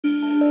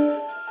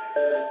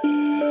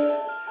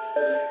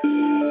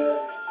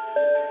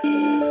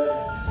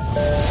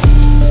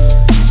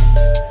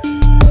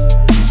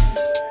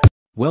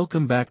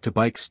Welcome back to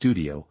Bike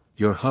Studio,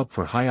 your hub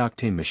for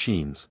high-octane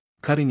machines,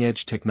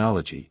 cutting-edge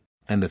technology,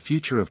 and the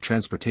future of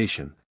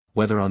transportation,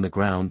 whether on the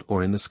ground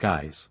or in the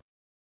skies.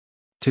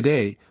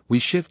 Today, we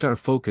shift our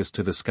focus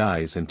to the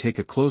skies and take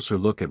a closer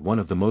look at one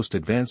of the most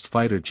advanced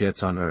fighter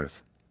jets on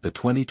Earth, the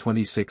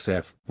 2026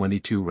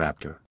 F-22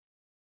 Raptor.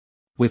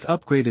 With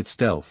upgraded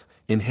stealth,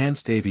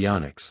 enhanced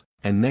avionics,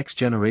 and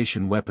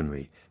next-generation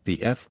weaponry,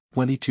 the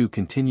F-22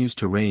 continues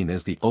to reign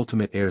as the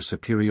ultimate air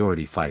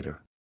superiority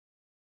fighter.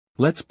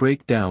 Let's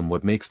break down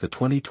what makes the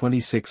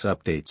 2026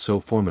 update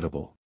so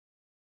formidable.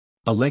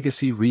 A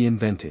legacy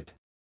reinvented.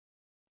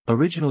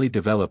 Originally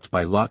developed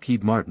by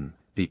Lockheed Martin,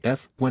 the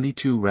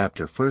F-22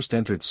 Raptor first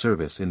entered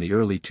service in the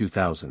early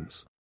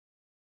 2000s.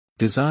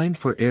 Designed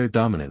for air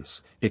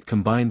dominance, it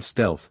combined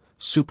stealth,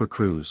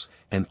 supercruise,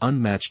 and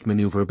unmatched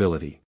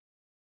maneuverability.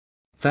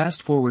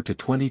 Fast forward to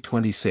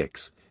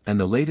 2026, and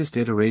the latest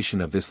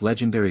iteration of this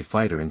legendary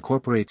fighter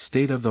incorporates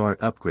state-of-the-art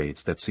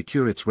upgrades that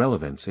secure its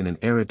relevance in an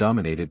era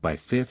dominated by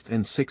 5th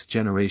and 6th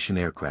generation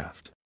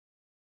aircraft.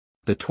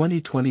 The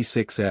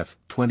 2026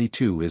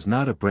 F-22 is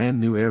not a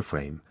brand new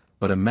airframe,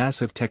 but a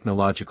massive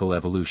technological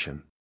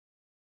evolution.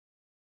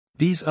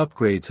 These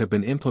upgrades have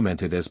been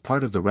implemented as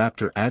part of the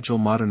Raptor Agile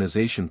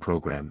Modernization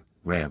Program,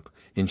 RAMP,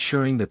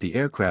 ensuring that the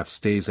aircraft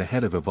stays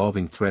ahead of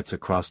evolving threats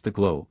across the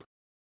globe.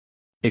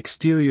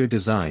 Exterior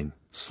design: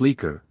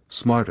 sleeker,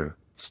 smarter,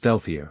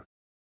 stealthier.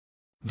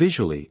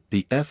 Visually,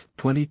 the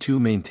F-22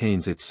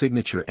 maintains its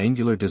signature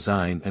angular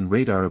design and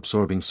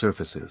radar-absorbing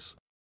surfaces.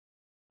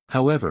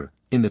 However,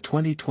 in the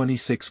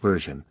 2026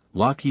 version,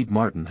 Lockheed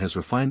Martin has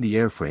refined the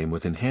airframe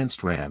with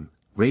enhanced RAM,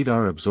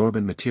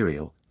 radar-absorbent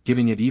material,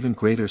 giving it even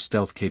greater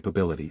stealth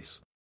capabilities.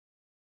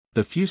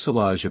 The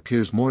fuselage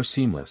appears more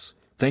seamless,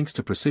 thanks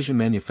to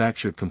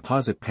precision-manufactured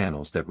composite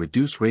panels that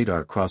reduce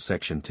radar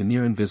cross-section to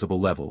near-invisible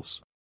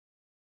levels.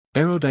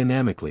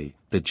 Aerodynamically,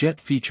 the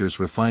jet features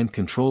refined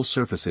control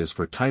surfaces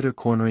for tighter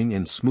cornering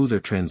and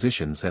smoother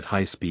transitions at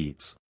high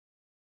speeds.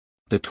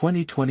 The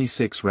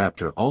 2026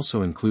 Raptor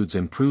also includes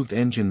improved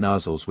engine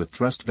nozzles with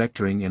thrust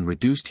vectoring and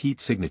reduced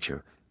heat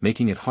signature,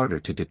 making it harder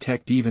to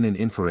detect even in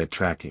infrared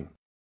tracking.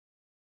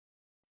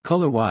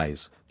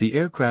 Color-wise, the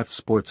aircraft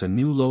sports a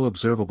new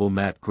low-observable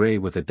matte gray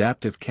with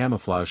adaptive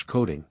camouflage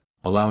coating,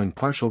 allowing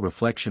partial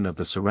reflection of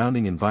the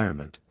surrounding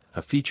environment,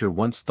 a feature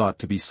once thought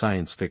to be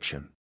science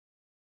fiction.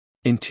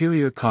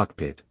 Interior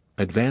cockpit: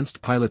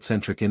 advanced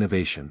pilot-centric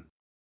innovation.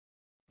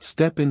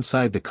 Step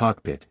inside the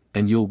cockpit,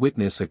 and you'll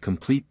witness a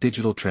complete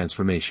digital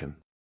transformation.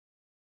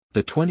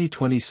 The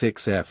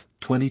 2026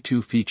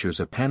 F-22 features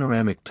a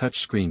panoramic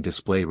touchscreen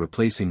display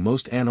replacing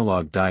most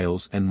analog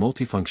dials and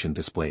multifunction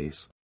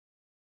displays.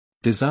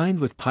 Designed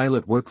with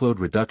pilot workload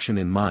reduction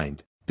in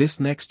mind, this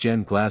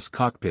next-gen glass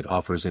cockpit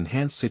offers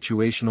enhanced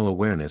situational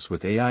awareness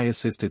with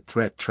AI-assisted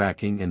threat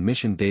tracking and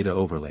mission data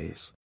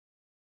overlays.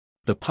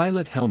 The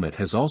pilot helmet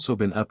has also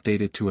been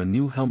updated to a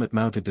new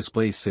helmet-mounted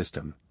display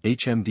system,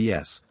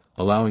 HMDS,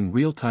 allowing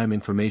real-time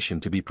information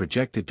to be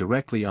projected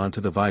directly onto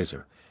the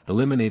visor,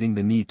 eliminating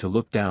the need to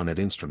look down at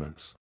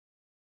instruments.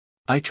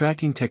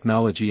 Eye-tracking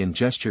technology and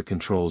gesture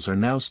controls are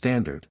now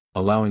standard,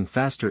 allowing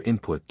faster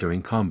input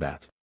during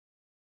combat.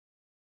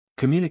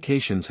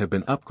 Communications have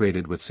been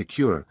upgraded with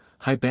secure,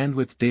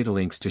 high-bandwidth data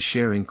links to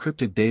share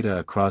encrypted data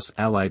across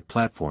allied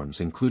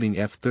platforms including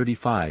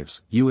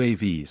F-35s,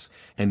 UAVs,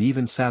 and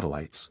even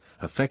satellites,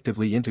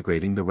 effectively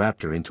integrating the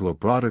Raptor into a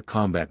broader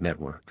combat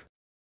network.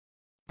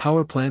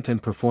 Powerplant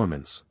and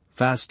performance: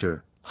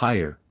 faster,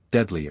 higher,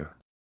 deadlier.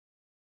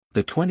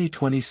 The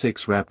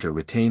 2026 Raptor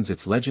retains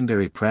its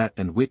legendary Pratt &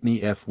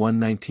 Whitney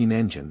F-119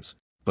 engines,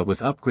 but with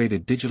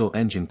upgraded digital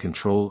engine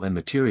control and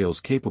materials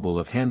capable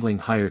of handling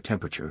higher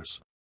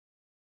temperatures.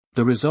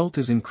 The result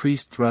is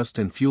increased thrust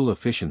and fuel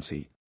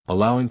efficiency,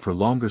 allowing for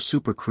longer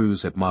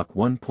supercruise at Mach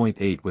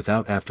 1.8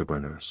 without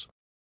afterburners.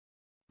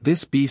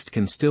 This beast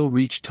can still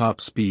reach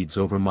top speeds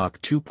over Mach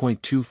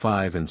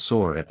 2.25 and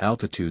soar at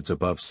altitudes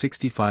above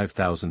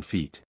 65,000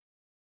 feet.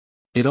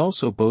 It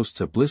also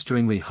boasts a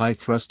blisteringly high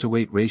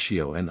thrust-to-weight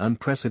ratio and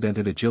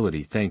unprecedented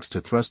agility thanks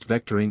to thrust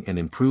vectoring and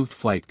improved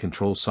flight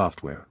control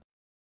software.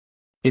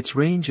 Its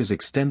range is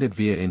extended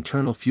via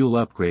internal fuel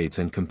upgrades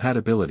and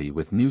compatibility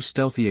with new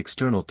stealthy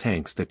external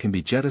tanks that can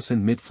be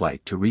jettisoned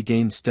mid-flight to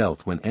regain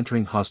stealth when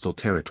entering hostile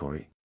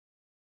territory.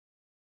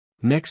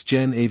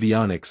 Next-gen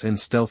avionics and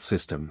stealth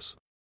systems.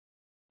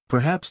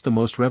 Perhaps the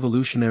most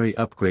revolutionary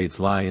upgrades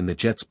lie in the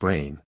jet's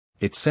brain,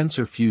 its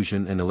sensor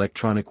fusion and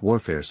electronic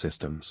warfare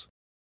systems.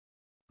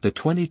 The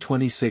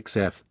 2026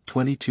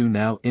 F-22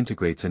 now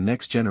integrates a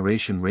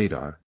next-generation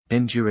radar,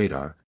 NG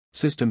radar,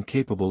 system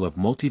capable of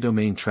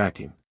multi-domain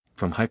tracking,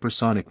 from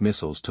hypersonic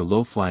missiles to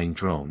low-flying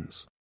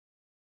drones.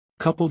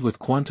 Coupled with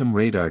quantum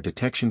radar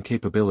detection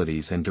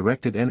capabilities and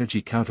directed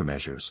energy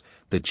countermeasures,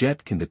 the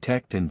jet can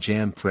detect and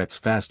jam threats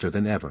faster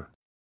than ever.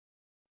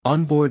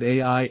 Onboard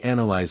AI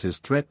analyzes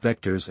threat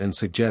vectors and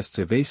suggests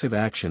evasive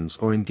actions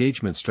or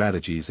engagement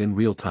strategies in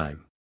real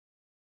time.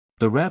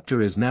 The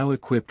Raptor is now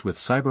equipped with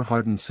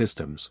cyber-hardened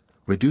systems,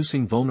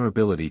 reducing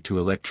vulnerability to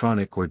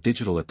electronic or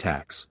digital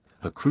attacks,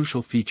 a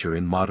crucial feature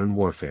in modern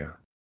warfare.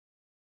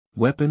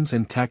 Weapons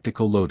and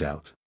tactical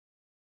loadout.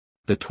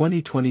 The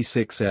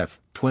 2026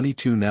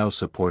 F-22 now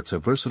supports a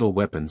versatile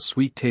weapons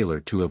suite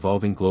tailored to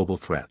evolving global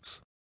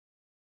threats.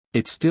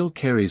 It still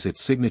carries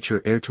its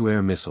signature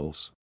air-to-air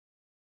missiles,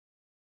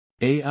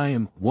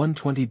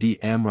 AIM-120D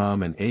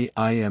AMRAAM and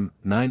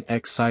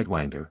AIM-9X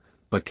Sidewinder,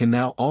 but can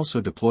now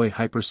also deploy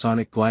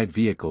hypersonic glide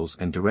vehicles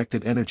and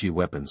directed energy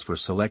weapons for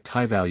select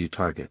high-value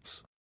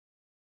targets.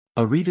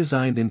 A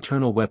redesigned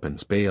internal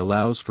weapons bay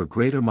allows for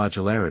greater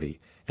modularity,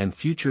 and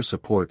future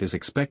support is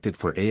expected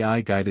for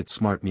AI-guided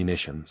smart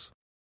munitions.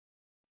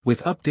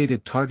 With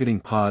updated targeting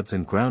pods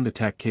and ground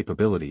attack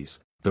capabilities,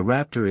 the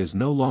Raptor is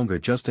no longer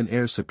just an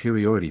air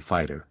superiority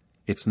fighter,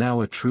 it's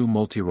now a true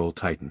multi-role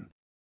titan.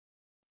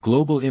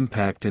 Global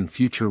impact and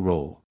future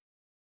role.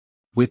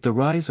 With the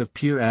rise of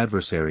peer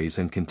adversaries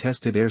and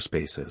contested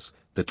airspaces,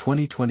 the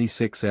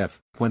 2026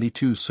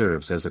 F-22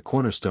 serves as a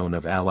cornerstone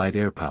of Allied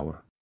air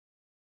power.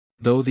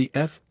 Though the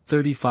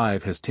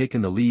F-35 has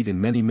taken the lead in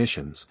many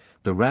missions,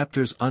 the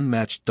Raptor's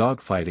unmatched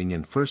dogfighting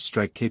and first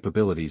strike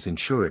capabilities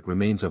ensure it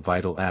remains a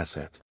vital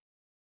asset.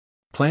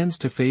 Plans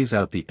to phase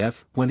out the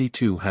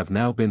F-22 have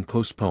now been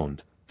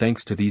postponed,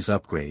 thanks to these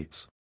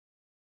upgrades.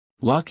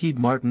 Lockheed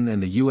Martin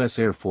and the U.S.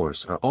 Air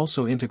Force are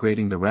also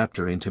integrating the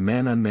Raptor into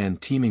man-unmanned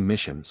teaming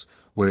missions,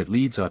 where it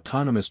leads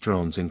autonomous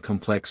drones in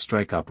complex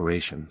strike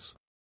operations.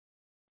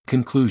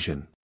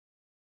 Conclusion.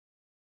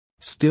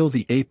 Still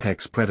the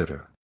apex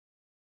predator.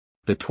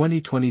 The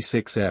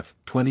 2026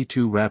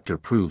 F-22 Raptor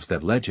proves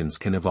that legends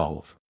can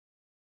evolve.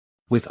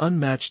 With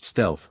unmatched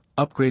stealth,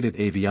 upgraded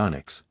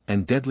avionics,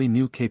 and deadly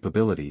new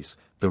capabilities,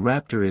 the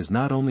Raptor is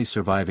not only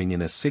surviving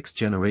in a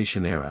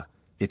sixth-generation era,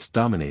 it's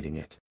dominating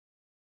it.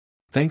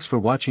 Thanks for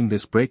watching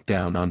this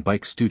breakdown on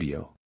Bike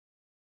Studio.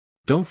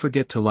 Don't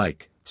forget to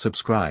like,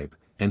 subscribe,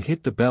 and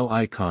hit the bell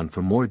icon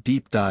for more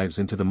deep dives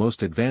into the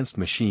most advanced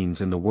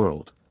machines in the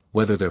world,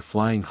 whether they're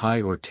flying high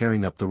or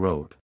tearing up the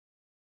road.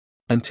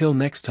 Until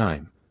next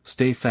time,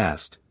 stay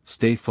fast,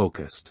 stay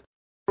focused.